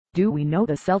Do we know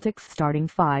the Celtics starting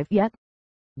five yet?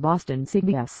 Boston said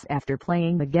yes after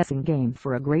playing the guessing game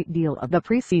for a great deal of the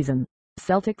preseason.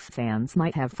 Celtics fans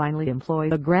might have finally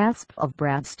employed a grasp of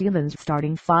Brad Stevens'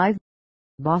 starting five.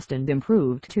 Boston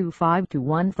improved to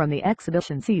 5-1 from the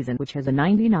exhibition season, which has a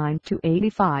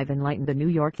 99-85 enlightened the New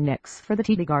York Knicks for the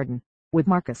TD Garden, with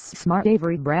Marcus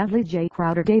Smart-Avery, Bradley-Jae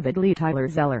Crowder, David Lee, Tyler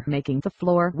Zeller making the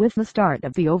floor with the start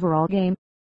of the overall game.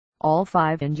 All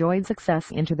five enjoyed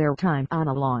success into their time on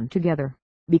a lawn together,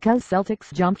 because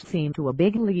Celtics jumped theme to a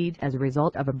big lead as a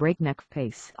result of a breakneck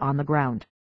pace on the ground.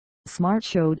 Smart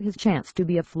showed his chance to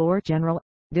be a floor general,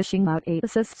 dishing out 8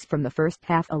 assists from the first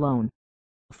half alone.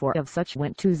 4 of such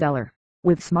went to Zeller,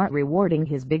 with Smart rewarding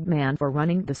his big man for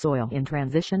running the soil in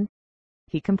transition.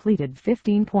 He completed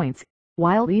 15 points,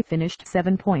 while Lee finished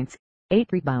 7 points,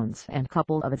 8 rebounds and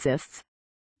couple of assists.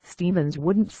 Stevens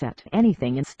wouldn't set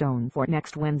anything in stone for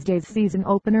next Wednesday's season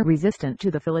opener resistant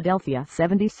to the Philadelphia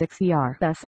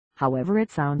 76ers, however it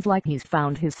sounds like he's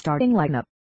found his starting lineup.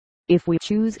 If we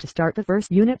choose to start the first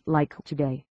unit like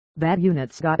today, that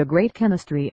unit's got a great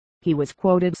chemistry, he was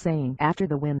quoted saying after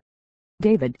the win.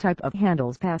 David type of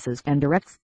handles passes and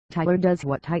directs, Tyler does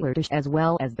what Tyler does as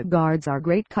well as the guards are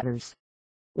great cutters.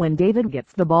 When David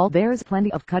gets the ball there's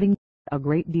plenty of cutting, a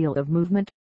great deal of movement,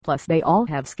 plus they all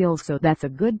have skills so that's a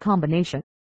good combination.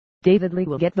 David Lee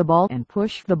will get the ball and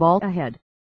push the ball ahead.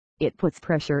 It puts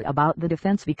pressure about the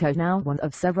defense because now one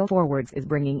of several forwards is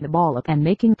bringing the ball up and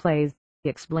making plays,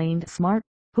 explained Smart,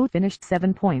 who finished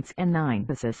 7 points and 9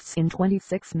 assists in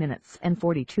 26 minutes and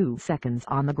 42 seconds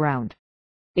on the ground.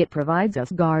 It provides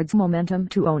us guards momentum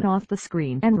to own off the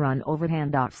screen and run over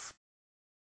handoffs.